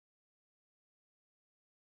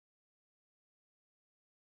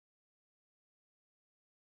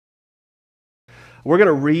We're going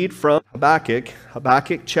to read from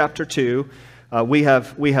Habakkuk chapter 2. We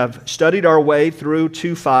have studied our way through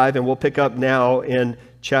 2:5, and we'll pick up now in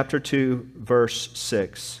chapter 2, verse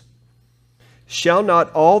 6. Shall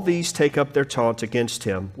not all these take up their taunt against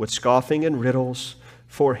him with scoffing and riddles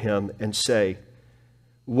for him, and say,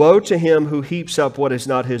 Woe to him who heaps up what is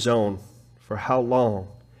not his own, for how long?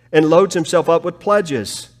 And loads himself up with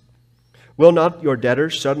pledges. Will not your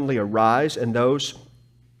debtors suddenly arise, and those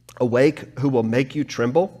awake who will make you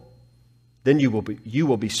tremble? Then you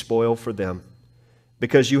will be spoil for them.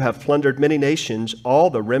 Because you have plundered many nations, all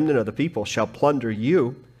the remnant of the people shall plunder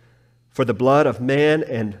you. For the blood of man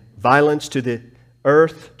and violence to the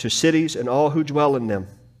earth, to cities and all who dwell in them.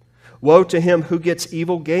 Woe to him who gets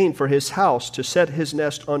evil gain for his house, to set his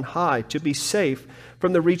nest on high, to be safe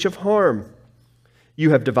from the reach of harm.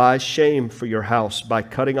 You have devised shame for your house by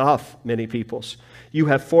cutting off many peoples. You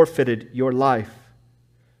have forfeited your life.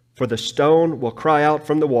 For the stone will cry out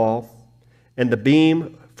from the wall, and the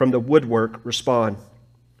beam from the woodwork respond.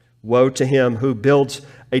 Woe to him who builds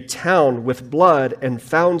a town with blood and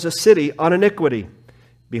founds a city on iniquity.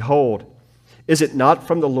 Behold, is it not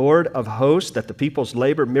from the Lord of hosts that the peoples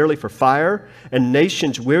labor merely for fire, and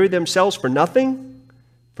nations weary themselves for nothing?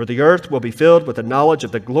 For the earth will be filled with the knowledge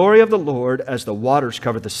of the glory of the Lord as the waters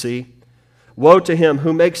cover the sea. Woe to him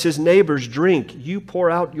who makes his neighbors drink. You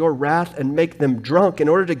pour out your wrath and make them drunk in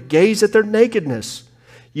order to gaze at their nakedness.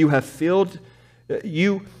 You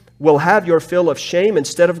will have your fill of shame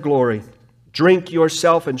instead of glory. Drink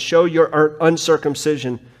yourself and show your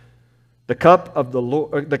uncircumcision. The cup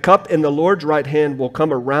in the Lord's right hand will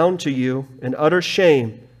come around to you, and utter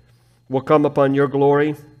shame will come upon your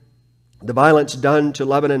glory. The violence done to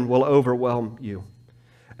Lebanon will overwhelm you,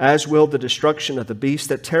 as will the destruction of the beast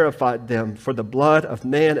that terrified them. For the blood of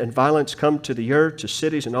man and violence come to the earth, to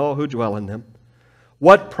cities and all who dwell in them.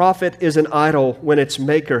 What profit is an idol when its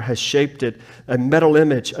maker has shaped it, a metal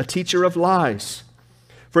image, a teacher of lies?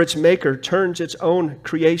 For its maker turns its own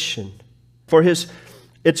creation.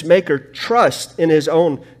 Its maker trusts in his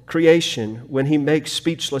own creation when he makes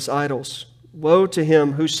speechless idols. Woe to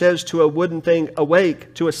him who says to a wooden thing,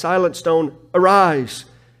 Awake, to a silent stone, Arise.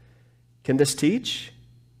 Can this teach?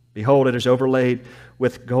 Behold, it is overlaid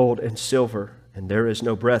with gold and silver, and there is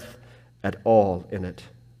no breath at all in it.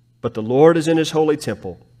 But the Lord is in his holy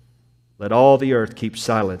temple. Let all the earth keep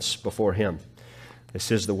silence before him.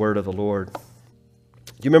 This is the word of the Lord. Do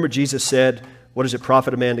you remember Jesus said, What does it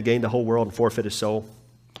profit a man to gain the whole world and forfeit his soul?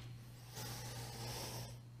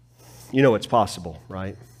 You know it's possible,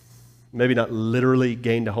 right? Maybe not literally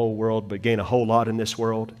gain the whole world, but gain a whole lot in this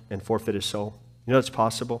world and forfeit his soul. You know it's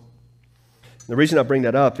possible? The reason I bring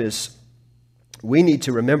that up is we need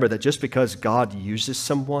to remember that just because God uses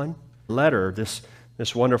someone, this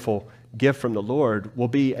wonderful gift from the Lord will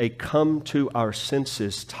be a come to our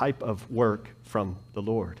senses type of work from the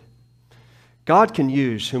Lord. God can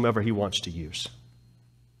use whomever he wants to use.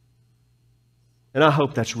 And I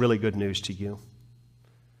hope that's really good news to you.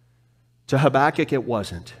 To Habakkuk, it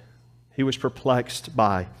wasn't. He was perplexed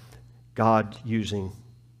by God using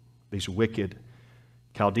these wicked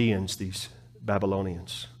Chaldeans, these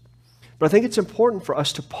Babylonians. But I think it's important for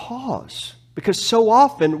us to pause, because so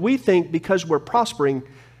often we think because we're prospering,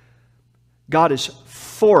 God is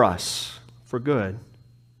for us for good.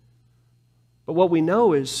 But what we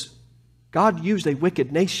know is God used a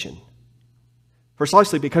wicked nation,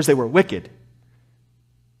 precisely because they were wicked,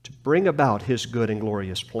 to bring about his good and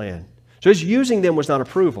glorious plan. So his using them was not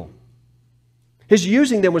approval. His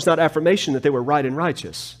using them was not affirmation that they were right and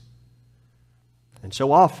righteous. And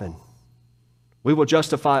so often, we will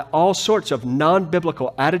justify all sorts of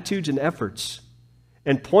non-biblical attitudes and efforts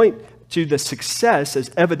and point to the success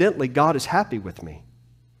as evidently God is happy with me.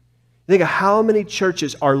 Think of how many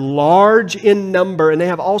churches are large in number and they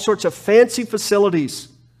have all sorts of fancy facilities.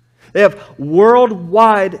 They have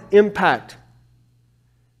worldwide impact.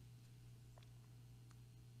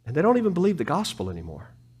 And they don't even believe the gospel anymore.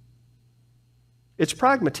 It's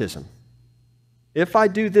pragmatism. If I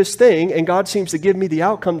do this thing and God seems to give me the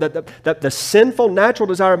outcome that the sinful, natural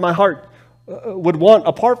desire of my heart would want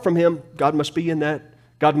apart from him, God must be in that.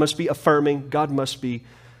 God must be affirming. God must be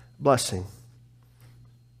blessing.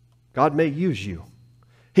 God may use you.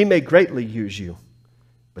 He may greatly use you.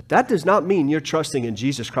 But that does not mean you're trusting in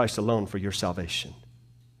Jesus Christ alone for your salvation.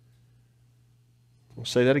 We'll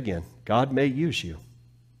say that again. God may use you.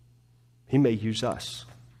 He may use us.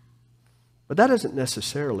 But that doesn't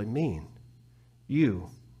necessarily mean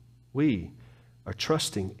we are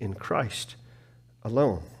trusting in Christ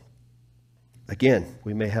alone. Again,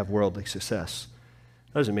 we may have worldly success.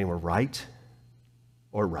 That doesn't mean we're right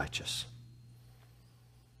or righteous.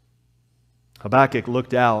 Habakkuk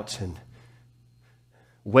looked out and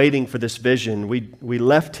waiting for this vision. We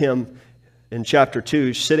left him in chapter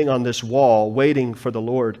 2 sitting on this wall waiting for the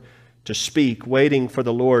Lord to speak, waiting for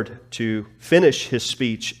the Lord to finish his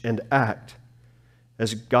speech and act.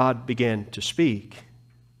 As God began to speak,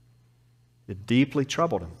 it deeply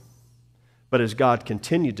troubled him. But as God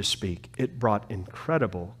continued to speak, it brought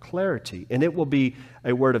incredible clarity. And it will be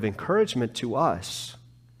a word of encouragement to us.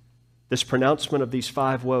 This pronouncement of these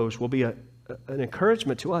 5 woes will be an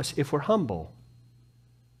encouragement to us if we're humble.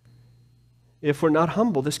 If we're not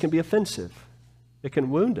humble, this can be offensive. It can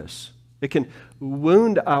wound us. It can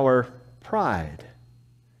wound our pride.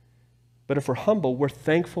 But if we're humble, we're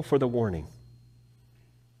thankful for the warning.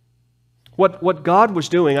 What God was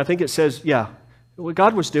doing, I think it says, what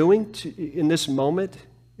God was doing in this moment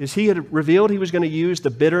is he had revealed he was going to use the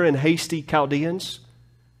bitter and hasty Chaldeans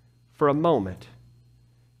for a moment.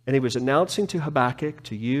 And he was announcing to Habakkuk,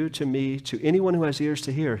 to you, to me, to anyone who has ears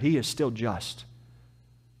to hear, he is still just.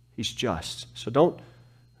 He's just. So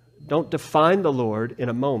don't define the Lord in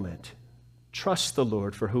a moment. Trust the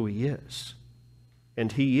Lord for who he is.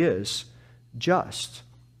 And he is just.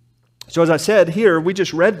 So as I said here, we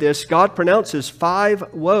just read this, God pronounces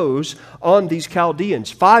 5 woes on these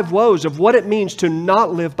Chaldeans. 5 woes of what it means to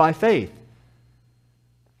not live by faith.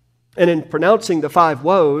 And in pronouncing the 5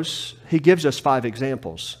 woes, he gives us 5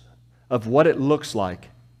 examples of what it looks like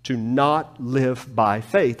to not live by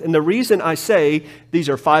faith. And the reason I say these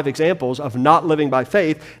are 5 examples of not living by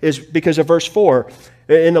faith is because of verse 4.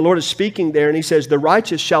 And the Lord is speaking there and he says, the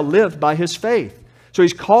righteous shall live by his faith. So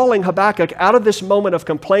he's calling Habakkuk out of this moment of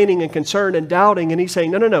complaining and concern and doubting. And he's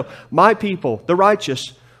saying, no. My people, the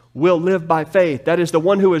righteous, will live by faith. That is, the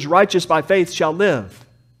one who is righteous by faith shall live.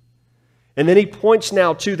 And then he points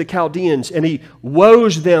now to the Chaldeans and he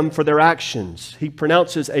woes them for their actions. He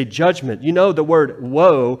pronounces a judgment. You know the word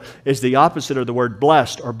woe is the opposite of the word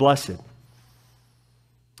blessed or blessed.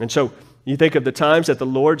 And so you think of the times that the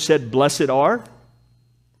Lord said, blessed are.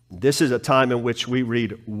 This is a time in which we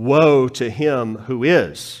read, woe to him who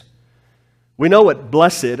is. We know what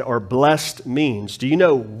blessed or blessed means. Do you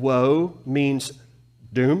know woe means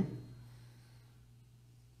doom?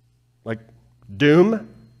 Like doom?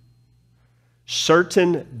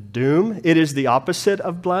 Certain doom. It is the opposite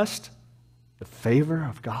of blessed, the favor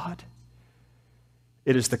of God.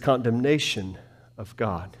 It is the condemnation of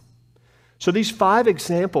God. So these 5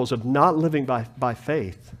 examples of not living by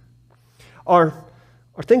faith are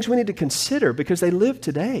things we need to consider because they live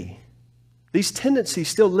today. These tendencies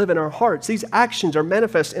still live in our hearts. These actions are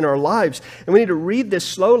manifest in our lives. And we need to read this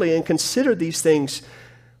slowly and consider these things.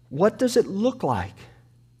 What does it look like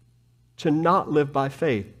to not live by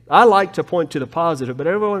faith? I like to point to the positive, but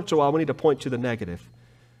every once in a while we need to point to the negative.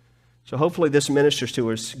 So hopefully this ministers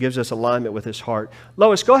to us, gives us alignment with his heart.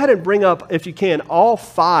 Lois, go ahead and bring up, if you can, all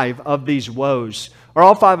 5 of these woes, or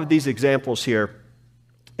all 5 of these examples here.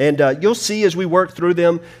 And you'll see as we work through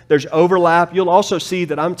them, there's overlap. You'll also see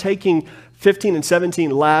that I'm taking 15 and 17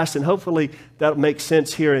 last, and hopefully that'll make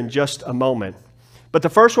sense here in just a moment. But the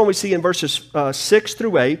first one we see in verses 6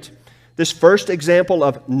 through 8, this first example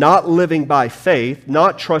of not living by faith,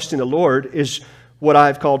 not trusting the Lord, is what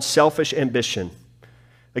I've called selfish ambition.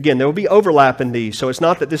 Again, there will be overlap in these, so it's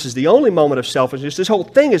not that this is the only moment of selfishness. This whole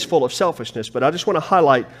thing is full of selfishness, but I just want to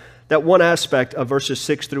highlight that one aspect of verses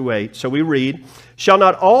 6 through 8. So we read, shall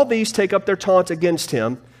not all these take up their taunt against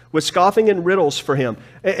him, with scoffing and riddles for him?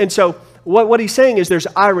 And so what he's saying is there's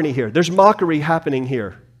irony here. There's mockery happening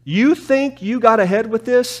here. You think you got ahead with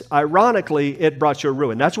this? Ironically, it brought your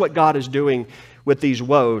ruin. That's what God is doing with these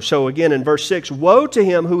woes. So again, in verse 6, woe to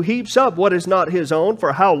him who heaps up what is not his own,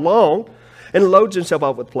 for how long? And loads himself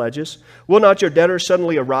up with pledges. Will not your debtors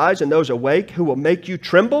suddenly arise, and those awake who will make you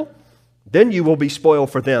tremble? Then you will be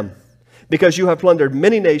spoiled for them. Because you have plundered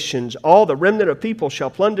many nations, all the remnant of people shall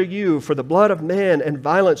plunder you for the blood of man and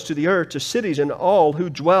violence to the earth, to cities and all who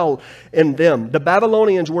dwell in them. The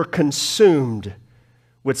Babylonians were consumed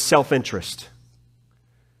with self-interest.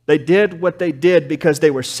 They did what they did because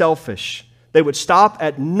they were selfish. They would stop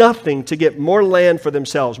at nothing to get more land for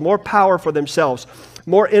themselves, more power for themselves,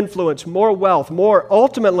 more influence, more wealth,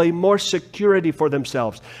 ultimately more security for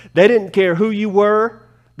themselves. They didn't care who you were,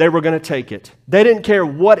 they were going to take it. They didn't care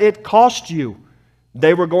what it cost you,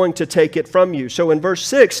 they were going to take it from you. So in verse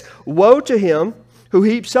 6, woe to him who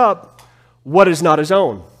heaps up what is not his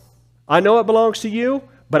own. I know it belongs to you,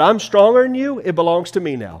 but I'm stronger than you, it belongs to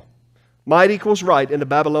me now. Might equals right in the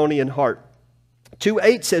Babylonian heart.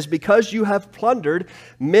 2:8 says, because you have plundered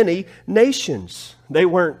many nations. They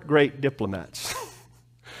weren't great diplomats.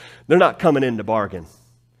 They're not coming in to bargain.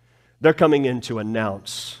 They're coming in to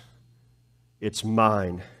announce, it's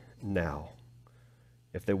mine now.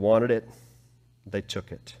 If they wanted it, they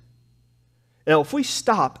took it. Now, if we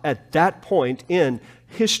stop at that point in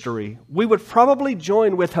history, we would probably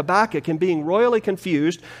join with Habakkuk in being royally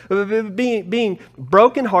confused, being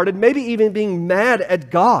brokenhearted, maybe even being mad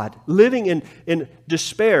at God, living in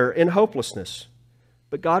despair, in hopelessness.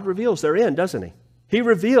 But God reveals their end, doesn't He? He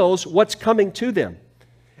reveals what's coming to them.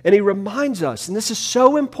 And He reminds us, and this is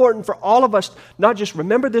so important for all of us, not just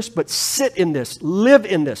remember this, but sit in this, live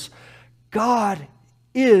in this. God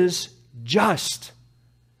is just.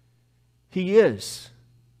 He is.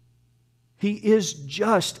 He is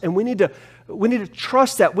just. And we need to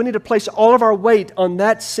trust that. We need to place all of our weight on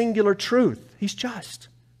that singular truth. He's just.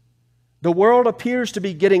 The world appears to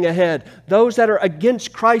be getting ahead. Those that are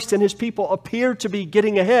against Christ and His people appear to be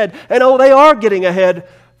getting ahead. And oh, they are getting ahead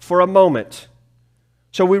for a moment.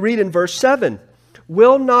 So we read in verse 7,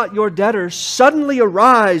 "Will not your debtors suddenly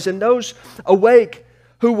arise, and those awake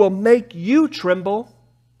who will make you tremble?"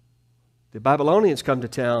 The Babylonians come to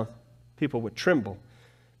town. People would tremble.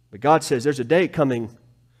 But God says there's a day coming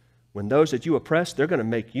when those that you oppress, they're going to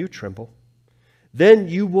make you tremble. Then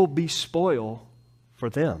you will be spoil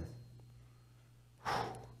for them.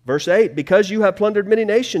 Verse 8, "Because you have plundered many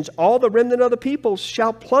nations, all the remnant of the peoples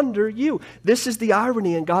shall plunder you." This is the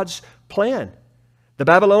irony in God's plan. The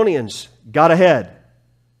Babylonians got ahead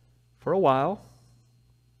for a while.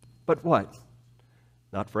 But what?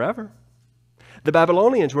 Not forever. The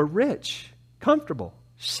Babylonians were rich, comfortable,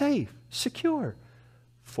 safe, secure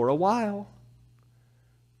for a while,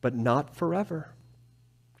 but not forever.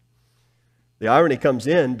 The irony comes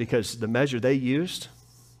in because the measure they used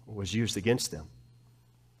was used against them.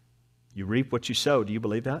 You reap what you sow. Do you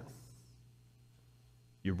believe that?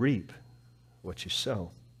 You reap what you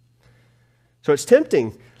sow. So it's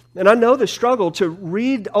tempting, and I know the struggle to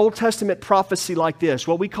read Old Testament prophecy like this,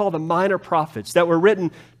 what we call the minor prophets, that were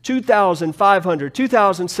written 2,500,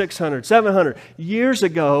 2,600, 700 years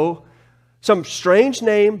ago. Some strange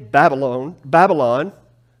name, Babylon,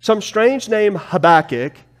 some strange name,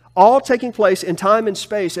 Habakkuk, all taking place in time and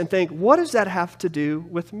space, and think, what does that have to do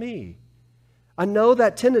with me? I know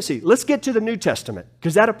that tendency. Let's get to the New Testament,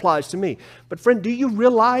 because that applies to me. But friend, do you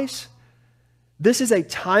realize this is a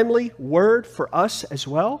timely word for us as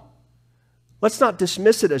well? Let's not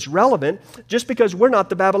dismiss it as relevant just because we're not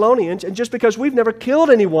the Babylonians and just because we've never killed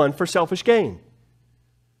anyone for selfish gain.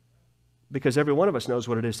 Because every one of us knows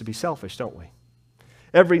what it is to be selfish, don't we?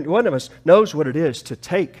 Every one of us knows what it is to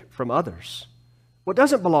take from others what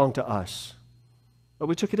doesn't belong to us. But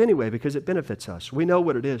we took it anyway because it benefits us. We know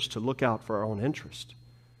what it is to look out for our own interest.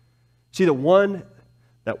 See, the one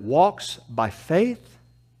that walks by faith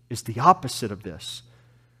is the opposite of this.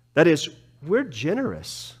 That is, we're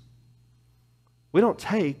generous. We don't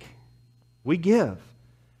take, we give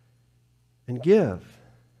and give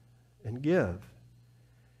and give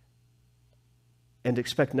and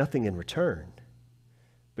expect nothing in return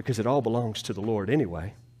because it all belongs to the Lord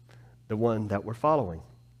anyway, the one that we're following.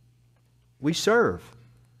 We serve.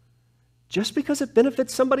 Just because it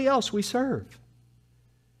benefits somebody else, we serve.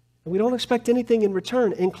 And we don't expect anything in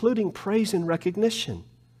return, including praise and recognition.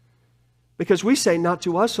 Because we say, not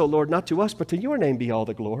to us, O Lord, not to us, but to your name be all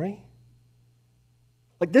the glory.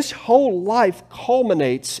 Like this whole life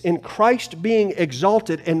culminates in Christ being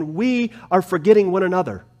exalted and we are forgetting one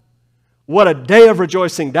another. What a day of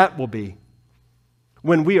rejoicing that will be.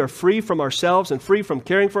 When we are free from ourselves and free from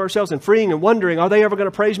caring for ourselves and freeing and wondering, are they ever going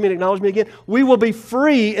to praise me and acknowledge me again? We will be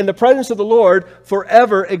free in the presence of the Lord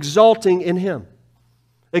forever, exalting in Him.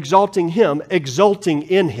 Exalting Him, exulting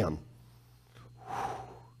in Him.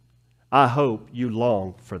 I hope you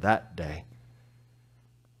long for that day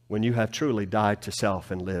when you have truly died to self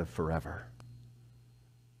and live forever.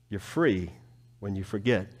 You're free when you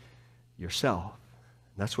forget yourself.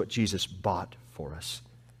 That's what Jesus bought for us.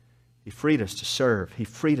 He freed us to serve. He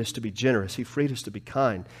freed us to be generous. He freed us to be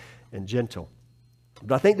kind and gentle.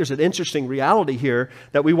 But I think there's an interesting reality here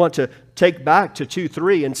that we want to take back to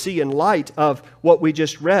 2:3 and see in light of what we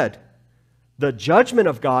just read. The judgment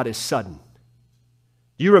of God is sudden.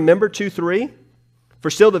 Do you remember 2:3? For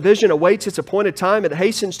still the vision awaits its appointed time. It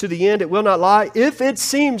hastens to the end. It will not lie. If it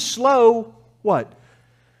seems slow, what?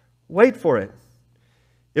 Wait for it.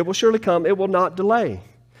 It will surely come. It will not delay.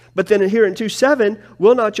 But then here in 2:7,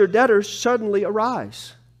 will not your debtors suddenly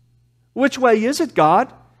arise? Which way is it,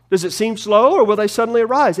 God? Does it seem slow or will they suddenly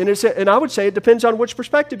arise? And I would say it depends on which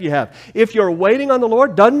perspective you have. If you're waiting on the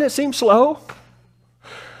Lord, doesn't it seem slow?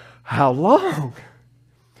 How long?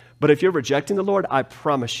 But if you're rejecting the Lord, I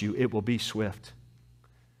promise you it will be swift.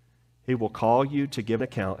 He will call you to give an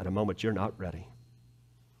account at a moment you're not ready.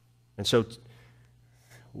 And so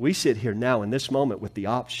we sit here now in this moment with the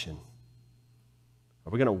option. Are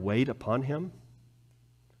we going to wait upon him?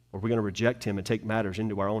 Or are we going to reject him and take matters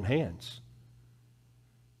into our own hands?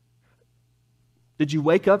 Did you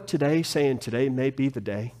wake up today saying, today may be the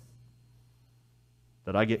day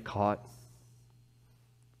that I get caught?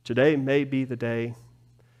 Today may be the day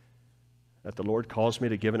that the Lord calls me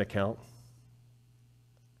to give an account.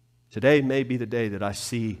 Today may be the day that I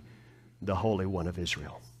see the Holy One of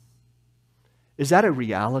Israel. Is that a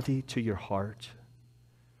reality to your heart?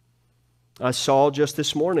 I saw just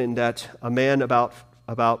this morning that a man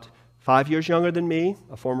about 5 years younger than me,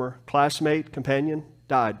 a former classmate, companion,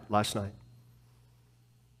 died last night.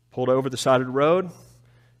 Pulled over the side of the road,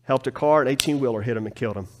 helped a car, an 18-wheeler hit him and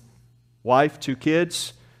killed him. Wife, 2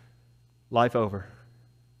 kids, life over.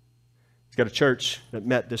 He's got a church that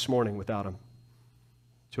met this morning without him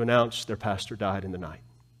to announce their pastor died in the night.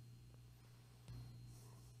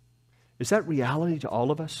 Is that reality to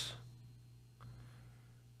all of us?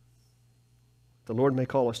 The Lord may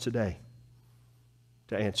call us today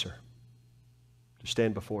to answer, to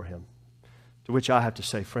stand before him. To which I have to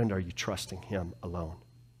say, friend, are you trusting him alone?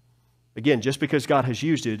 Again, just because God has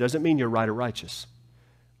used you, it doesn't mean you're right or righteous.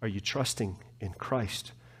 Are you trusting in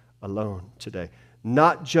Christ alone today?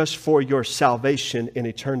 Not just for your salvation in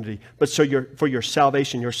eternity, but for your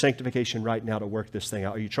salvation, your sanctification right now to work this thing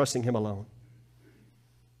out. Are you trusting him alone?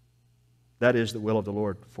 That is the will of the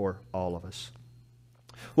Lord for all of us.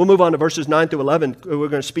 We'll move on to verses 9 through 11. We're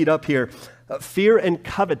going to speed up here. Fear and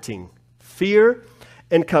coveting. Fear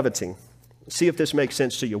and coveting. See if this makes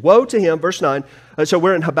sense to you. Woe to him, verse 9. So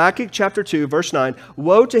we're in Habakkuk chapter 2, verse 9.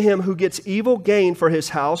 Woe to him who gets evil gain for his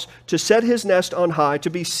house, to set his nest on high, to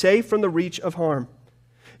be safe from the reach of harm.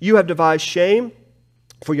 You have devised shame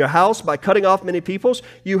for your house by cutting off many peoples.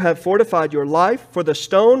 You have fortified your life, for the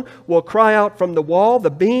stone will cry out from the wall,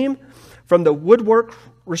 the beam from the woodwork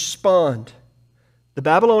respond. The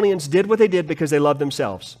Babylonians did what they did because they loved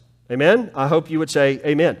themselves. Amen? I hope you would say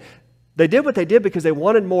amen. They did what they did because they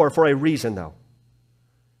wanted more for a reason, though.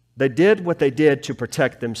 They did what they did to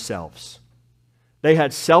protect themselves. They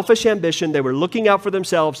had selfish ambition. They were looking out for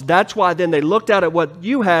themselves. That's why then they looked out at what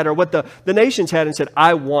you had or what the nations had and said,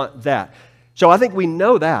 I want that. So I think we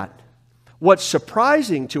know that. What's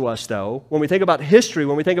surprising to us, though, when we think about history,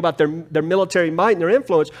 when we think about their military might and their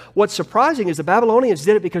influence, what's surprising is the Babylonians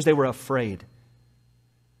did it because they were afraid.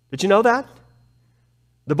 Did you know that?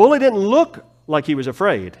 The bully didn't look like he was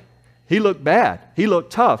afraid. He looked bad. He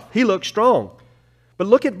looked tough. He looked strong. But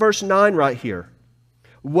look at verse 9 right here.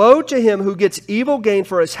 Woe to him who gets evil gain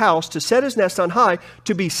for his house, to set his nest on high,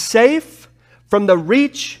 to be safe from the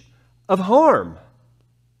reach of harm.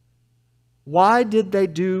 Why did they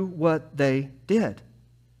do what they did?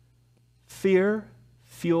 Fear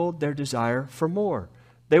fueled their desire for more.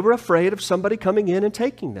 They were afraid of somebody coming in and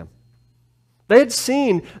taking them. They had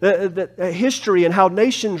seen the history and how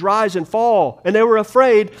nations rise and fall, and they were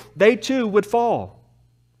afraid they too would fall.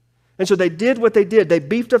 And so they did what they did. They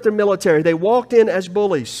beefed up their military. They walked in as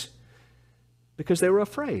bullies because they were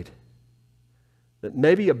afraid that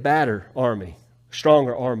maybe a badder army,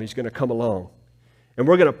 stronger army is going to come along. And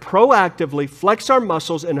we're going to proactively flex our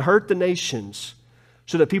muscles and hurt the nations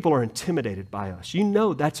so that people are intimidated by us. You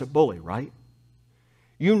know that's a bully, right?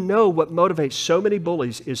 You know what motivates so many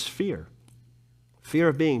bullies is fear. Fear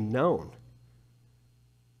of being known.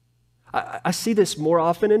 I see this more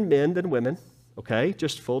often in men than women. Okay,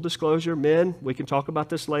 just full disclosure, men, we can talk about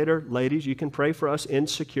this later. Ladies, you can pray for us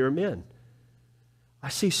insecure men. I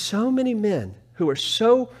see so many men who are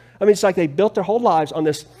it's like they built their whole lives on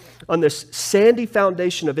this sandy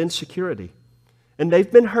foundation of insecurity. And they've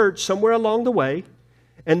been hurt somewhere along the way,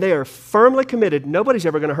 and they are firmly committed, nobody's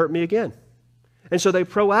ever going to hurt me again. And so they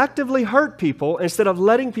proactively hurt people instead of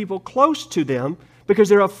letting people close to them because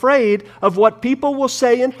they're afraid of what people will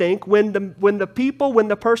say and think when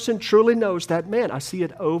the person truly knows that man. I see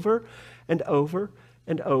it over and over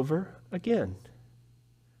and over again.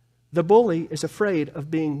 The bully is afraid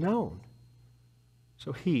of being known.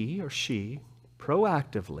 So he or she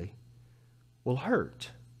proactively will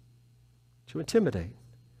hurt, to intimidate,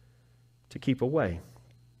 to keep away.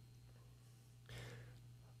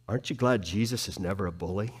 Aren't you glad Jesus is never a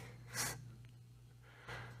bully?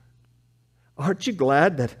 Aren't you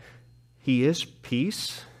glad that he is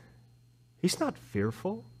peace? He's not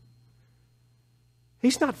fearful.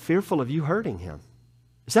 He's not fearful of you hurting him.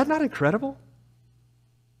 Is that not incredible?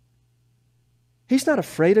 He's not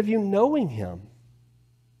afraid of you knowing him.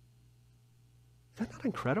 Is that not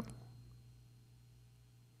incredible?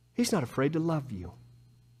 He's not afraid to love you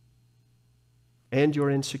and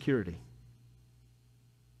your insecurity.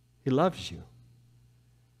 He loves you.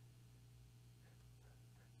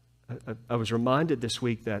 I was reminded this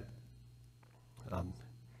week that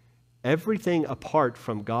everything apart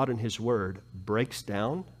from God and His Word breaks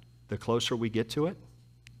down the closer we get to it.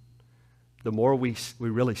 The more we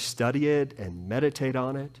really study it and meditate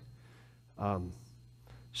on it.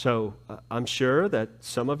 So I'm sure that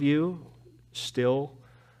some of you still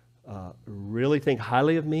really think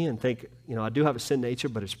highly of me and think, I do have a sin nature,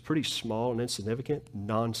 but it's pretty small and insignificant.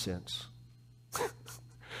 Nonsense.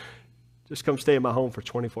 Just come stay in my home for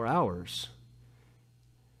 24 hours.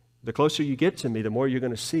 The closer you get to me, the more you're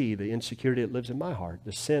going to see the insecurity that lives in my heart,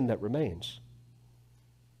 the sin that remains.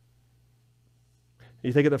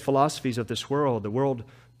 You think of the philosophies of this world, the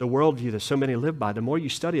worldview that so many live by. The more you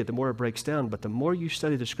study it, the more it breaks down. But the more you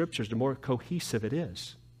study the Scriptures, the more cohesive it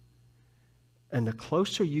is. And the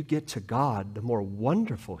closer you get to God, the more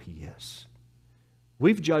wonderful He is.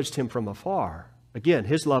 We've judged Him from afar. Again,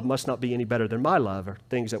 His love must not be any better than my love, or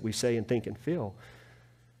things that we say and think and feel.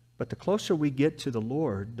 But the closer we get to the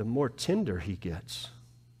Lord, the more tender He gets.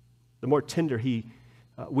 The more tender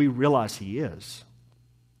we realize He is.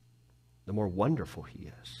 The more wonderful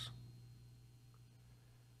He is.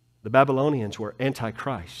 The Babylonians were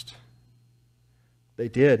anti-Christ. They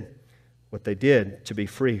did what they did to be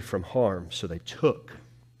free from harm, so they took.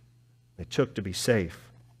 They took to be safe.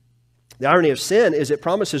 The irony of sin is it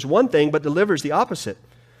promises one thing but delivers the opposite.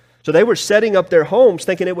 So they were setting up their homes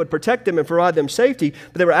thinking it would protect them and provide them safety,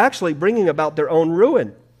 but they were actually bringing about their own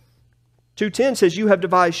ruin. 2:10 says, you have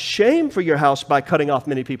devised shame for your house by cutting off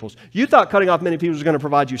many peoples. You thought cutting off many peoples was going to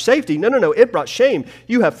provide you safety. No. It brought shame.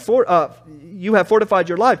 You have fortified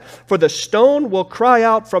your life. For the stone will cry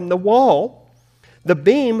out from the wall. The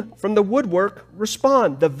beam from the woodwork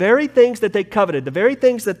respond. The very things that they coveted, the very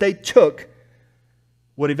things that they took,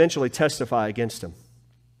 would eventually testify against them.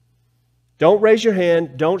 Don't raise your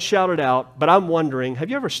hand. Don't shout it out. But I'm wondering, have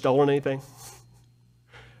you ever stolen anything?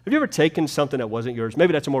 Have you ever taken something that wasn't yours?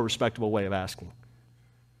 Maybe that's a more respectable way of asking.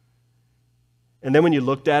 And then when you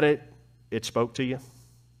looked at it, it spoke to you.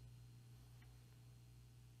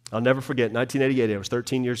 I'll never forget, 1988, I was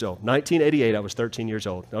 13 years old. 1988, I was 13 years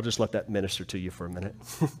old. I'll just let that minister to you for a minute.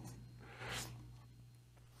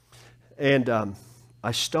 And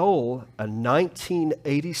I stole a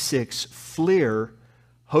 1986 Fleer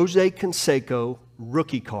Jose Canseco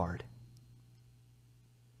rookie card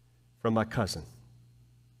from my cousin.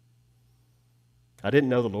 I didn't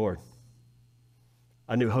know the Lord.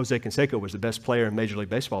 I knew Jose Canseco was the best player in Major League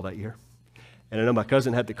Baseball that year. And I know my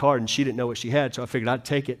cousin had the card and she didn't know what she had, so I figured I'd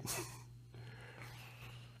take it.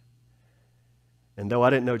 And though I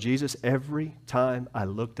didn't know Jesus, every time I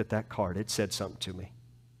looked at that card, it said something to me.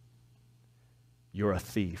 You're a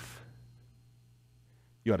thief.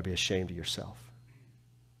 You ought to be ashamed of yourself.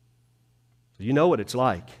 So you know what it's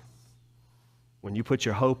like when you put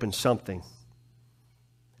your hope in something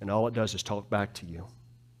and all it does is talk back to you.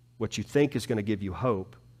 What you think is going to give you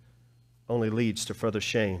hope only leads to further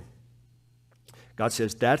shame. God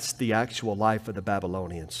says that's the actual life of the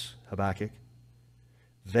Babylonians, Habakkuk.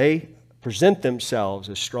 They present themselves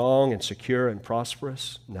as strong and secure and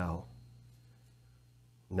prosperous. No.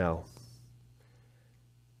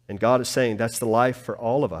 And God is saying that's the life for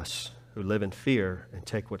all of us who live in fear and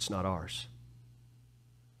take what's not ours.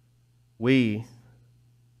 We,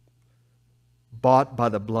 bought by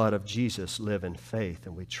the blood of Jesus, live in faith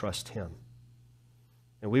and we trust Him.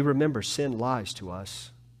 And we remember sin lies to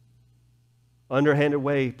us. Underhanded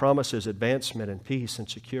way promises advancement and peace and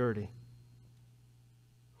security.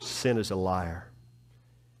 Sin is a liar.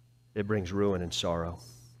 It brings ruin and sorrow.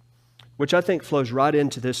 Which I think flows right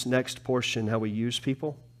into this next portion, how we use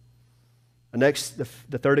people.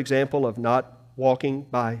 The third example of not walking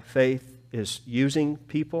by faith is using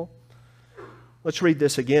people. Let's read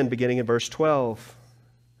this again, beginning in verse 12.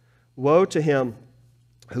 Woe to him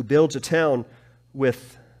who builds a town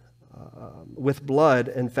with blood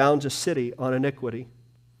and founds a city on iniquity.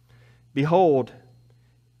 Behold,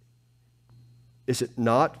 is it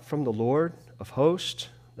not from the Lord of hosts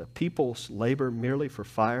that peoples labor merely for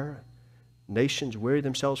fire? Nations weary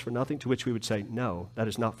themselves for nothing? To which we would say, no, that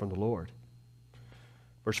is not from the Lord.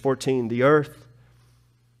 Verse 14, the earth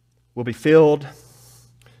will be filled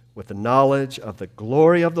with the knowledge of the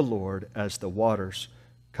glory of the Lord as the waters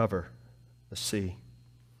cover the sea.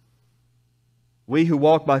 We who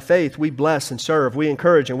walk by faith, we bless and serve, we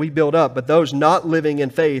encourage and we build up. But those not living in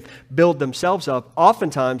faith build themselves up,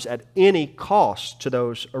 oftentimes at any cost to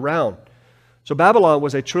those around. So Babylon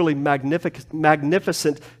was a truly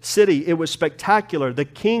magnificent city. It was spectacular. The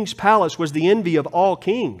king's palace was the envy of all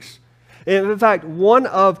kings. In fact, one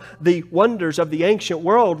of the wonders of the ancient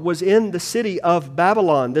world was in the city of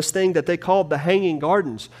Babylon, this thing that they called the Hanging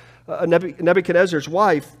Gardens. Nebuchadnezzar's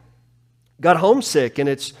wife got homesick, and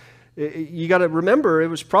You got to remember, it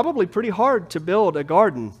was probably pretty hard to build a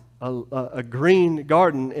garden, a green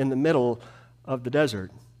garden in the middle of the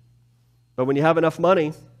desert. But when you have enough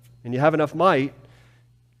money and you have enough might,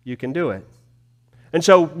 you can do it. And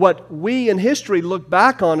so what we in history look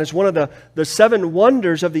back on as one of the seven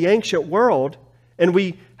wonders of the ancient world, and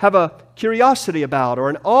we have a curiosity about or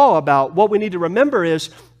an awe about, what we need to remember is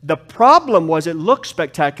the problem was it looked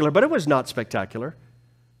spectacular, but it was not spectacular.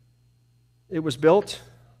 It was built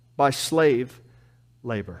by slave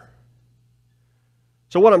labor.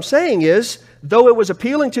 So what I'm saying is, though it was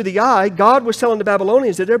appealing to the eye, God was telling the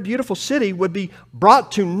Babylonians that their beautiful city would be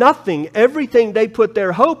brought to nothing. Everything they put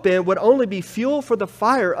their hope in would only be fuel for the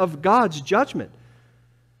fire of God's judgment.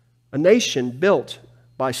 A nation built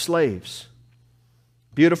by slaves.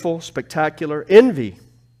 Beautiful, spectacular, envy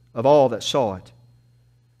of all that saw it.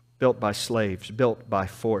 Built by slaves, built by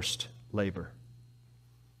forced labor.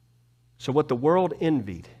 So what the world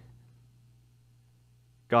envied,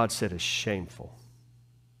 God said is shameful.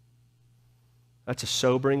 That's a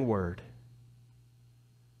sobering word.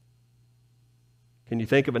 Can you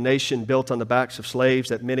think of a nation built on the backs of slaves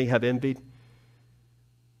that many have envied?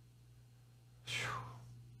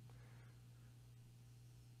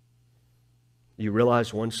 You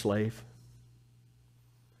realize one slave,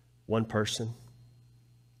 one person,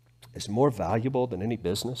 is more valuable than any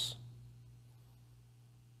business,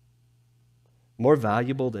 more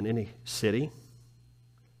valuable than any city,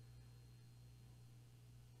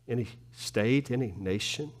 any state, any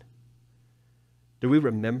nation? Do we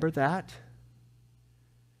remember that?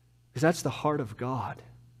 Because that's the heart of God.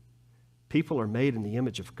 People are made in the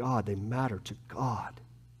image of God. They matter to God.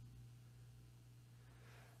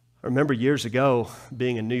 I remember years ago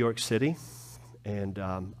being in New York City, and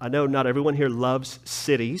I know not everyone here loves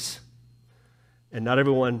cities, and not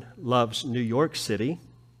everyone loves New York City,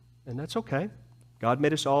 and that's okay. God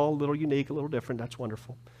made us all a little unique, a little different. That's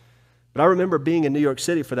wonderful. But I remember being in New York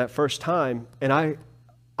City for that first time, and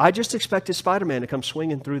I just expected Spider-Man to come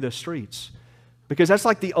swinging through the streets. Because that's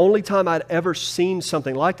like the only time I'd ever seen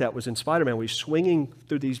something like that was in Spider-Man. We were swinging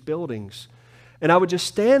through these buildings. And I would just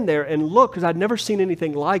stand there and look, because I'd never seen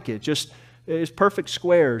anything like it. It's perfect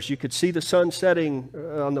squares. You could see the sun setting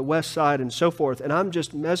on the west side and so forth. And I'm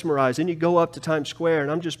just mesmerized. Then you go up to Times Square,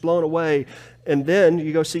 and I'm just blown away. And then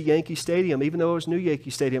you go see Yankee Stadium, even though it was new Yankee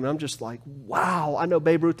Stadium. And I'm just like, wow, I know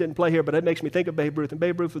Babe Ruth didn't play here, but it makes me think of Babe Ruth. And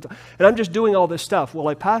Babe Ruth, and I'm just doing all this stuff. Well,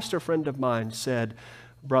 a pastor friend of mine said,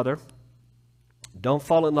 brother, don't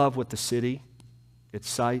fall in love with the city, its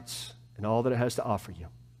sights, and all that it has to offer you.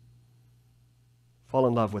 Fall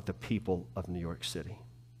in love with the people of New York City.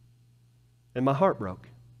 And my heart broke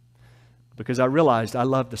because I realized I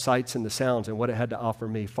loved the sights and the sounds and what it had to offer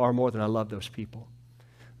me far more than I loved those people.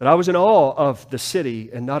 That I was in awe of the city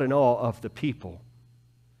and not in awe of the people.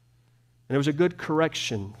 And it was a good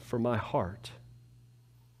correction for my heart.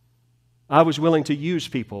 I was willing to use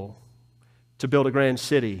people to build a grand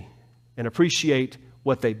city and appreciate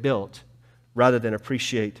what they built rather than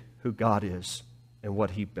appreciate who God is and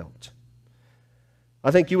what He built.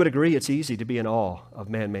 I think you would agree it's easy to be in awe of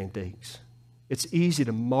man-made things. It's easy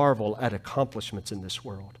to marvel at accomplishments in this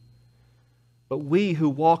world. But we who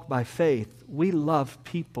walk by faith, we love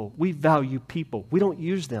people. We value people. We don't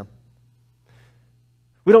use them.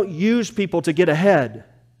 We don't use people to get ahead.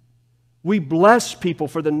 We bless people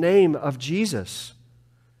for the name of Jesus.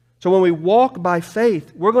 So when we walk by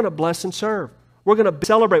faith, we're going to bless and serve. We're going to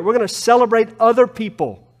celebrate. We're going to celebrate other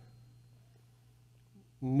people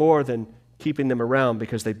more than keeping them around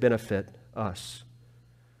because they benefit us.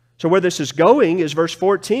 So where this is going is verse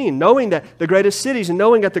 14. Knowing that the greatest cities and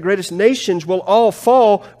knowing that the greatest nations will all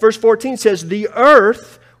fall, verse 14 says, the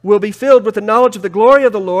earth will be filled with the knowledge of the glory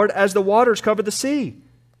of the Lord as the waters cover the sea.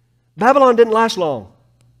 Babylon didn't last long.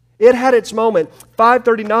 It had its moment.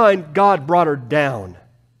 539, God brought her down.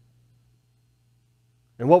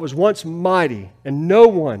 And what was once mighty and no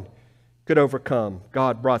one could overcome,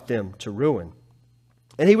 God brought them to ruin.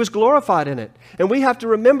 And He was glorified in it. And we have to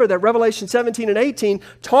remember that Revelation 17 and 18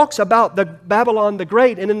 talks about the Babylon the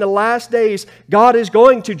Great. And in the last days, God is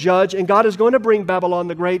going to judge and God is going to bring Babylon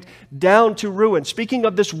the Great down to ruin. Speaking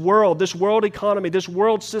of this world economy, this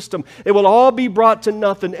world system, it will all be brought to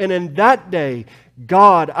nothing. And in that day,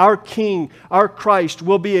 God, our King, our Christ,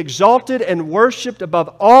 will be exalted and worshiped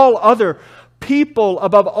above all other people,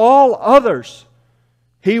 above all others.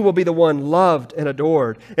 He will be the one loved and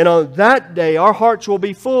adored. And on that day, our hearts will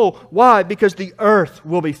be full. Why? Because the earth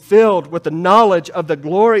will be filled with the knowledge of the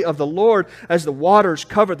glory of the Lord as the waters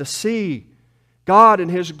cover the sea. God in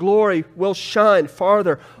His glory will shine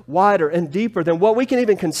farther, wider, and deeper than what we can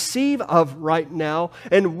even conceive of right now.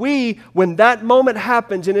 And we, when that moment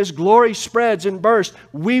happens and His glory spreads and bursts,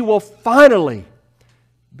 we will finally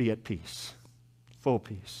be at peace, full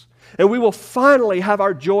peace. And we will finally have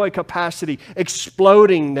our joy capacity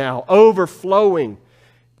exploding now, overflowing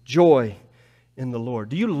joy in the Lord.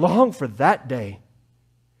 Do you long for that day?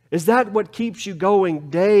 Is that what keeps you going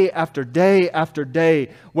day after day after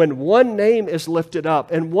day, when one name is lifted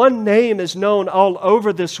up and one name is known all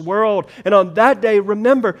over this world? And on that day,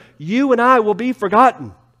 remember, you and I will be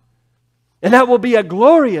forgotten. And that will be a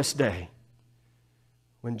glorious day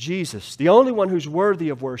when Jesus, the only one who's worthy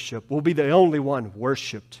of worship, will be the only one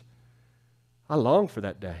worshiped. I long for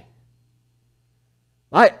that day.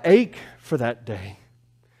 I ache for that day.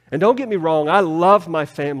 And don't get me wrong, I love my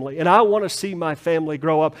family, and I want to see my family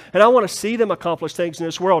grow up, and I want to see them accomplish things in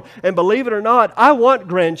this world. And believe it or not, I want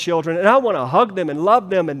grandchildren, and I want to hug them and love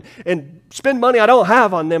them and spend money I don't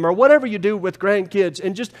have on them, or whatever you do with grandkids,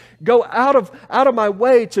 and just go out of my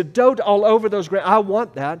way to dote all over those I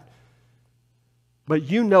want that. But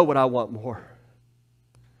you know what I want more.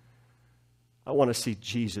 I want to see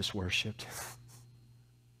Jesus worshiped.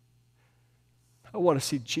 I want to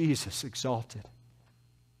see Jesus exalted.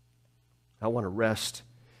 I want to rest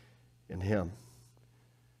in Him.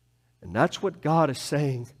 And that's what God is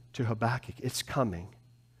saying to Habakkuk. It's coming.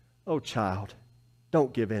 Oh, child,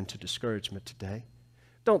 don't give in to discouragement today.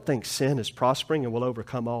 Don't think sin is prospering and will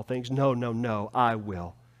overcome all things. No, no, no, I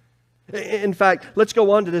will. In fact, let's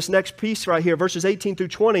go on to this next piece right here, verses 18 through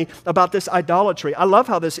 20, about this idolatry. I love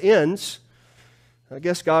how this ends. I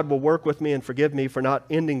guess God will work with me and forgive me for not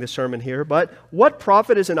ending the sermon here. But what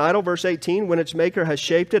profit is an idol, verse 18, when its maker has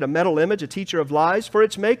shaped it, a metal image, a teacher of lies? For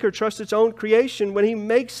its maker trusts its own creation when he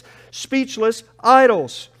makes speechless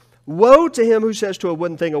idols. Woe to him who says to a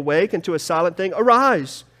wooden thing, awake, and to a silent thing,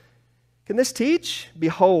 arise. Can this teach?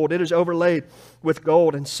 Behold, it is overlaid with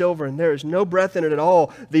gold and silver, and there is no breath in it at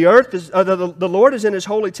all. The earth is the Lord is in His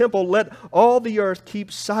holy temple. Let all the earth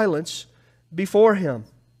keep silence before Him.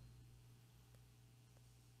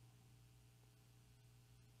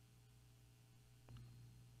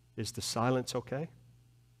 Is the silence okay?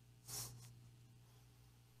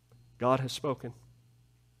 God has spoken.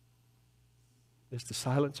 Is the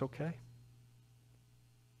silence okay?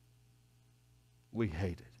 We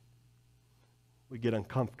hate it. We get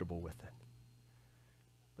uncomfortable with it.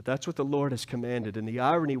 But that's what the Lord has commanded. And the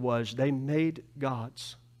irony was they made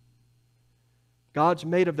gods. Gods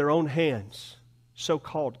made of their own hands,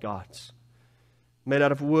 so-called gods. Made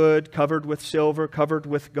out of wood, covered with silver, covered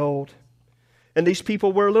with gold. And these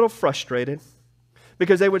people were a little frustrated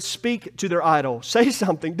because they would speak to their idol, say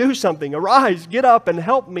something, do something, arise, get up and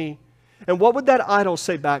help me. And what would that idol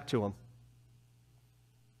say back to them?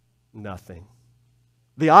 Nothing.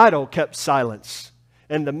 The idol kept silence.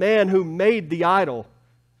 And the man who made the idol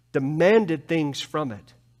demanded things from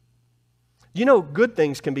it. You know, good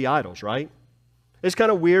things can be idols, right? It's kind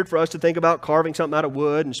of weird for us to think about carving something out of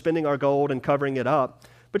wood and spending our gold and covering it up.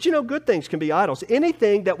 But you know, good things can be idols.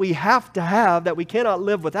 Anything that we have to have that we cannot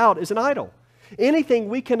live without is an idol. Anything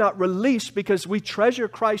we cannot release because we treasure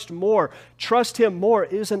Christ more, trust Him more,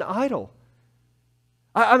 is an idol.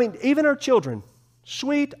 I mean, even our children,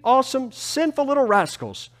 sweet, awesome, sinful little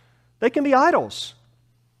rascals, they can be idols.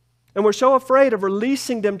 And we're so afraid of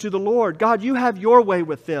releasing them to the Lord. God, you have your way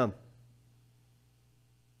with them.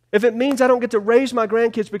 If it means I don't get to raise my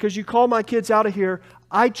grandkids because you call my kids out of here,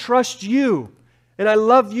 I trust you. And I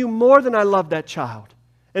love you more than I love that child.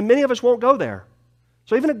 And many of us won't go there.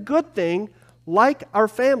 So even a good thing, like our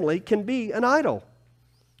family, can be an idol.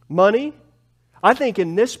 Money. I think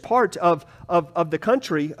in this part of the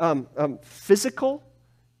country, physical,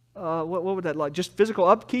 what would that like? Just physical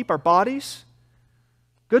upkeep, our bodies.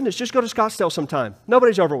 Goodness, just go to Scottsdale sometime.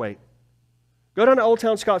 Nobody's overweight. Go down to Old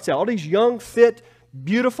Town Scottsdale. All these young, fit,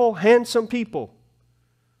 beautiful, handsome people.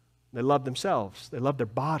 They love themselves. They love their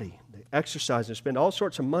body. They exercise and spend all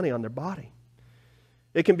sorts of money on their body.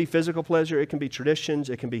 It can be physical pleasure. It can be traditions.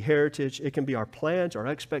 It can be heritage. It can be our plans, our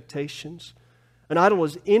expectations. An idol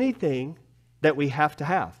is anything that we have to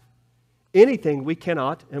have. Anything we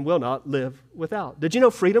cannot and will not live without. Did you know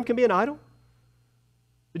freedom can be an idol?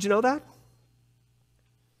 Did you know that?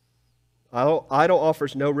 Idol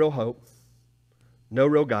offers no real hope, no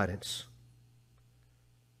real guidance.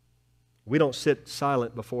 We don't sit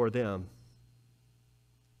silent before them.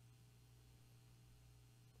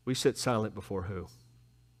 We sit silent before who?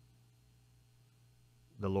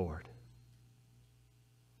 The Lord.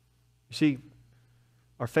 You see,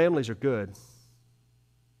 our families are good,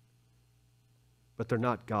 but they're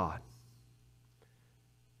not God.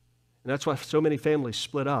 And that's why so many families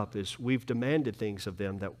split up, is we've demanded things of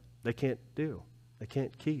them that they can't do. They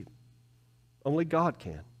can't keep. Only God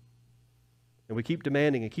can. And we keep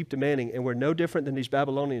demanding, and we're no different than these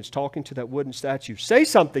Babylonians talking to that wooden statue. Say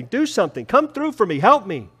something, do something, come through for me, help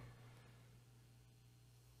me.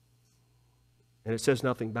 And it says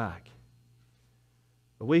nothing back.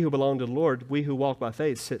 But we who belong to the Lord, we who walk by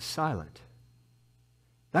faith, sit silent.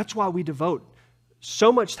 That's why we devote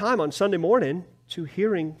so much time on Sunday morning to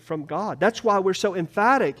hearing from God. That's why we're so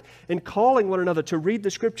emphatic in calling one another to read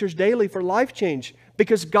the Scriptures daily for life change,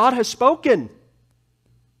 because God has spoken.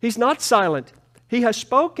 He's not silent. He has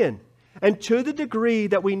spoken. And to the degree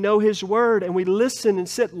that we know His Word and we listen and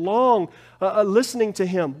sit long listening to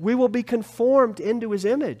Him, we will be conformed into His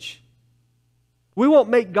image. We won't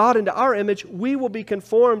make God into our image. We will be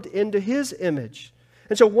conformed into His image.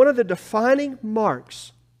 And so one of the defining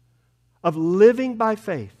marks of living by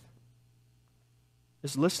faith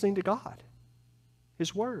is listening to God,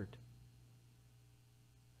 His Word.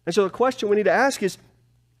 And so the question we need to ask is,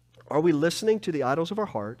 are we listening to the idols of our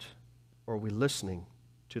heart, or are we listening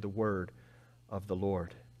to the Word of the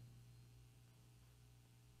Lord?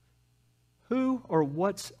 Who or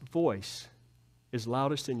what's voice is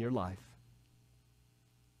loudest in your life?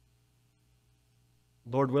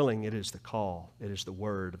 Lord willing, it is the call. It is the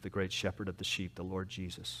word of the great shepherd of the sheep, the Lord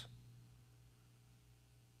Jesus.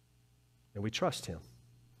 And we trust Him.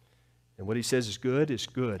 And what He says is good,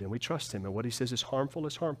 and we trust Him. And what He says is harmful,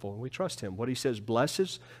 and we trust Him. What He says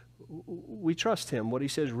blesses, we trust Him. What He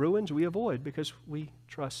says ruins, we avoid, because we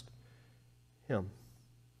trust Him.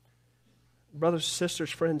 Brothers, sisters,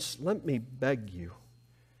 friends, let me beg you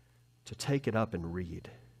to take it up and read.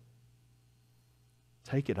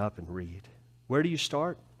 Take it up and read. Where do you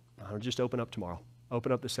start? I'll just open up tomorrow.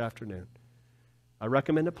 Open up this afternoon. I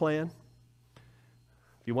recommend a plan.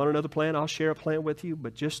 If you want to know the plan, I'll share a plan with you,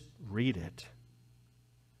 but just read it.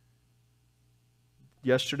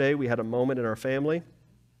 Yesterday, we had a moment in our family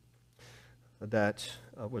that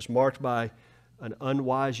was marked by an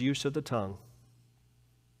unwise use of the tongue.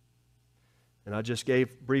 And I just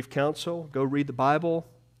gave brief counsel. Go read the Bible,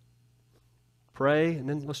 pray, and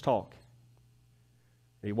then let's talk.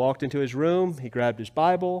 He walked into his room, he grabbed his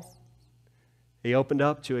Bible, he opened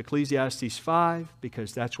up to Ecclesiastes 5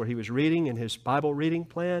 because that's where he was reading in his Bible reading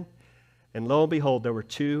plan. And lo and behold, there were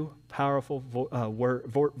two powerful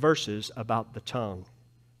verses about the tongue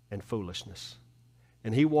and foolishness.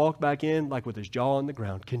 And he walked back in like with his jaw on the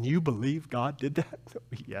ground. Can you believe God did that?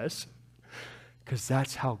 Yes, because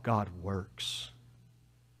that's how God works.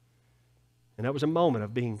 And that was a moment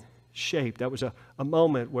of being shaped. That was a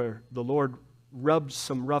moment where the Lord rubs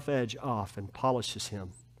some rough edge off and polishes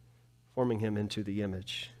him, forming him into the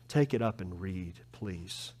image. Take it up and read,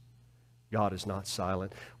 please. God is not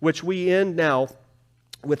silent. Which we end now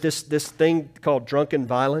with this thing called drunken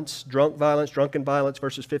violence, drunken violence,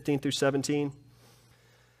 verses 15 through 17.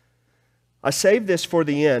 I saved this for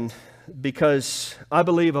the end because I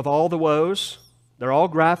believe of all the woes, they're all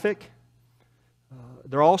graphic,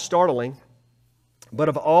 they're all startling, but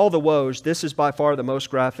of all the woes, this is by far the most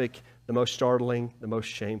graphic, the most startling, the most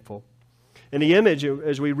shameful. And the image,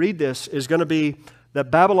 as we read this, is going to be that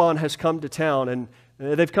Babylon has come to town, and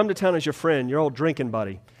they've come to town as your friend, your old drinking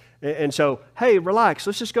buddy. And so, hey, relax,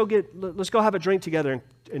 let's go have a drink together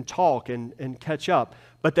and talk and catch up.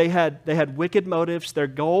 But they had wicked motives. Their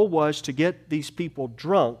goal was to get these people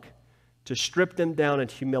drunk, to strip them down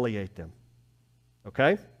and humiliate them.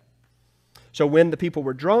 Okay? So when the people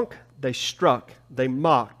were drunk, they struck, they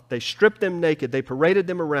mocked, they stripped them naked, they paraded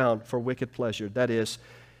them around for wicked pleasure. That is,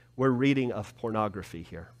 we're reading of pornography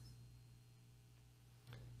here.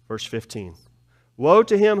 Verse 15. Woe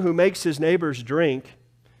to him who makes his neighbors drink.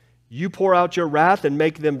 You pour out your wrath and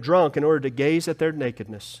make them drunk in order to gaze at their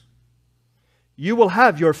nakedness. You will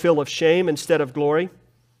have your fill of shame instead of glory.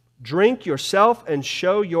 Drink yourself and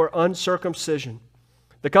show your uncircumcision.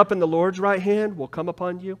 The cup in the Lord's right hand will come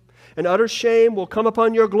upon you, and utter shame will come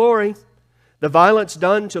upon your glory. The violence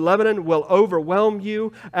done to Lebanon will overwhelm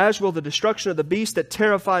you, as will the destruction of the beast that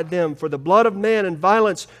terrified them. For the blood of man and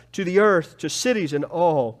violence to the earth, to cities and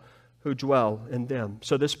all who dwell in them.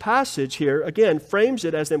 So this passage here, again, frames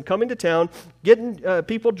it as them coming to town, getting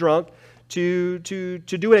people drunk, to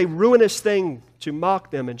do a ruinous thing, to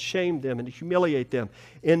mock them and shame them and to humiliate them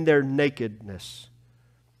in their nakedness.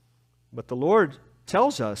 But the Lord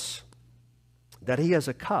tells us that He has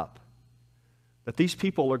a cup that these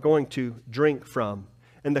people are going to drink from.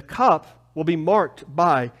 And the cup will be marked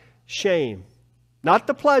by shame. Not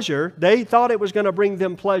the pleasure. They thought it was going to bring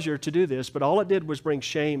them pleasure to do this, but all it did was bring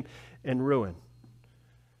shame and ruin.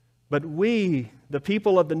 But we, the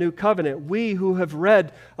people of the new covenant, we who have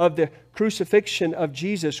read of the crucifixion of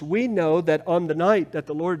Jesus, we know that on the night that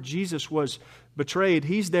the Lord Jesus was betrayed,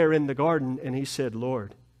 He's there in the garden and He said,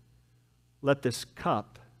 Lord, let this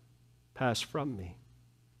cup pass from me.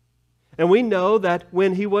 And we know that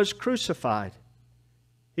when He was crucified,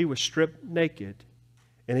 He was stripped naked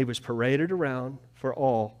and He was paraded around for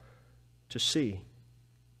all to see.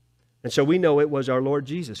 And so we know it was our Lord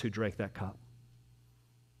Jesus who drank that cup.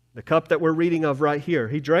 The cup that we're reading of right here,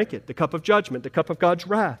 He drank it, the cup of judgment, the cup of God's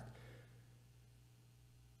wrath.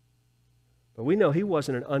 But we know He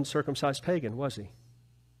wasn't an uncircumcised pagan, was He?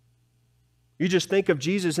 You just think of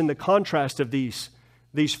Jesus in the contrast of these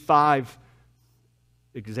 5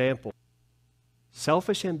 examples.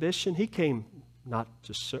 Selfish ambition, He came not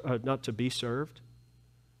to be served,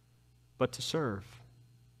 but to serve.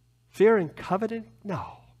 Fear and coveting,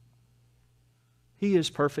 no. He is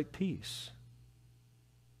perfect peace.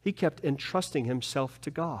 He kept entrusting Himself to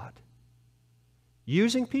God.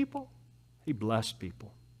 Using people, He blessed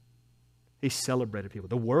people. He celebrated people.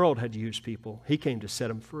 The world had used people. He came to set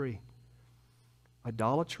them free.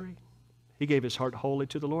 Idolatry, He gave His heart wholly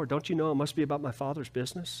to the Lord. Don't you know it must be about my Father's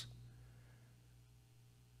business?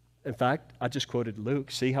 In fact, I just quoted Luke.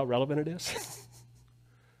 See how relevant it is?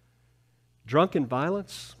 Drunken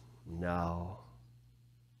violence? No.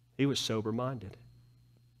 He was sober-minded.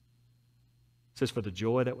 It says, for the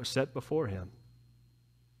joy that was set before Him,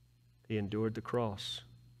 He endured the cross,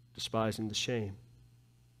 despising the shame.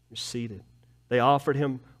 He was seated. They offered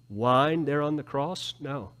Him wine there on the cross?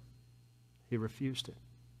 No. He refused it.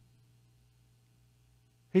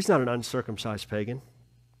 He's not an uncircumcised pagan.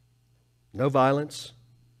 No violence,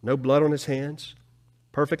 no blood on His hands.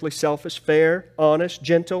 Perfectly selfish, fair, honest,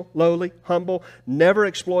 gentle, lowly, humble, never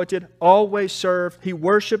exploited, always served. He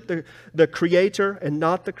worshiped the Creator and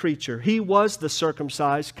not the creature. He was the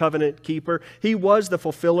circumcised covenant keeper. He was the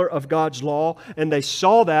fulfiller of God's law. And they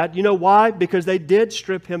saw that. You know why? Because they did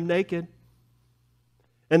strip Him naked.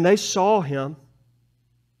 And they saw Him.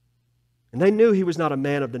 And they knew He was not a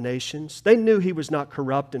man of the nations. They knew He was not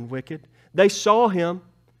corrupt and wicked. They saw Him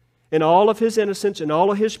in all of His innocence, in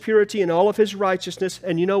all of His purity, in all of His righteousness.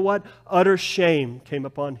 And you know what? Utter shame came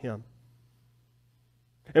upon Him.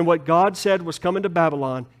 And what God said was coming to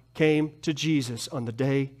Babylon came to Jesus on the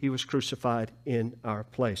day He was crucified in our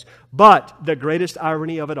place. But the greatest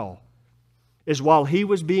irony of it all is while He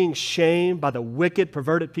was being shamed by the wicked,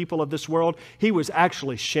 perverted people of this world, He was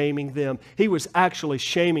actually shaming them. He was actually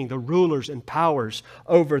shaming the rulers and powers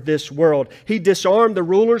over this world. He disarmed the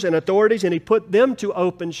rulers and authorities and He put them to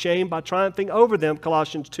open shame by triumphing over them,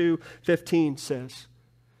 Colossians 2:15 says.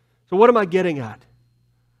 So what am I getting at?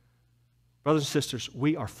 Brothers and sisters,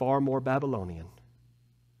 we are far more Babylonian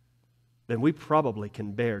than we probably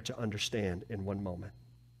can bear to understand in one moment.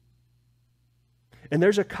 And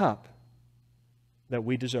there's a cup that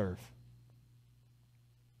we deserve.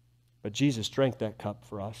 But Jesus drank that cup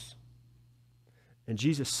for us. And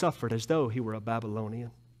Jesus suffered as though He were a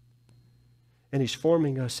Babylonian. And He's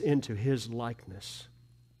forming us into His likeness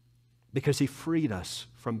because He freed us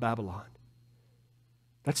from Babylon.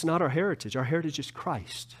 That's not our heritage. Our heritage is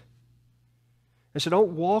Christ. And so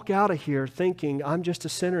don't walk out of here thinking, I'm just a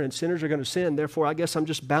sinner and sinners are going to sin, therefore I guess I'm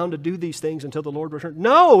just bound to do these things until the Lord returns.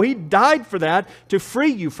 No, He died for that, to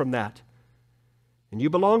free you from that. And you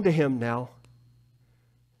belong to Him now.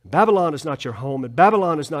 Babylon is not your home, and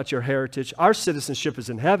Babylon is not your heritage. Our citizenship is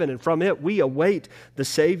in heaven, and from it we await the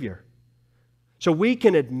Savior. So we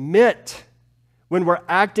can admit when we're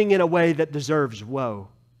acting in a way that deserves woe,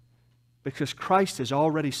 because Christ has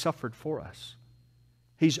already suffered for us.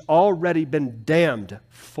 He's already been damned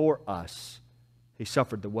for us. He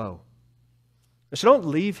suffered the woe. So don't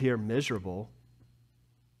leave here miserable.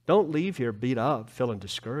 Don't leave here beat up, feeling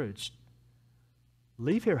discouraged.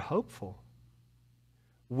 Leave here hopeful.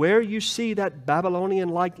 Where you see that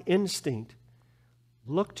Babylonian-like instinct,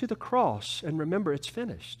 look to the cross and remember it's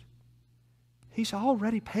finished. He's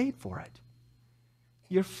already paid for it.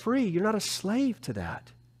 You're free. You're not a slave to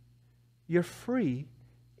that. You're free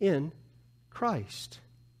in Christ.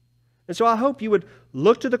 And so I hope you would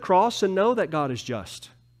look to the cross and know that God is just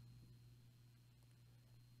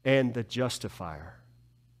and the justifier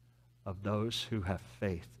of those who have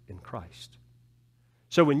faith in Christ.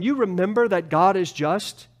 So when you remember that God is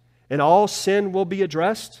just and all sin will be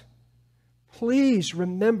addressed, please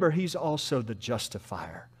remember He's also the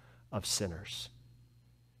justifier of sinners.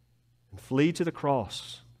 And flee to the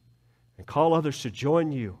cross and call others to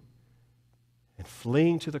join you in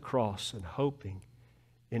fleeing to the cross and hoping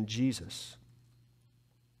in Jesus,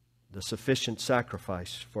 the sufficient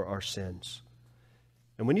sacrifice for our sins.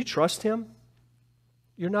 And when you trust Him,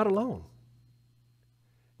 you're not alone.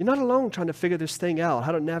 You're not alone trying to figure this thing out,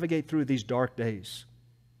 how to navigate through these dark days.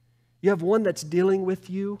 You have one that's dealing with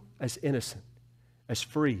you as innocent, as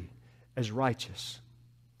free, as righteous.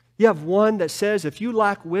 You have one that says, if you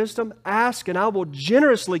lack wisdom, ask and I will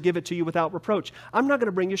generously give it to you without reproach. I'm not going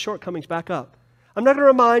to bring your shortcomings back up. I'm not going to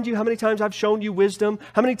remind you how many times I've shown you wisdom,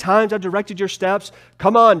 how many times I've directed your steps.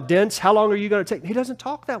 Come on, Dents, how long are you going to take? He doesn't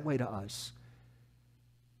talk that way to us.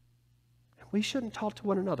 And we shouldn't talk to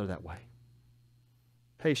one another that way.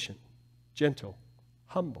 Patient, gentle,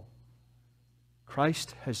 humble.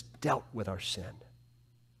 Christ has dealt with our sin.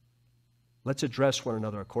 Let's address one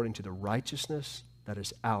another according to the righteousness that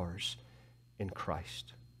is ours in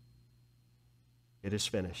Christ. It is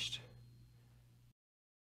finished.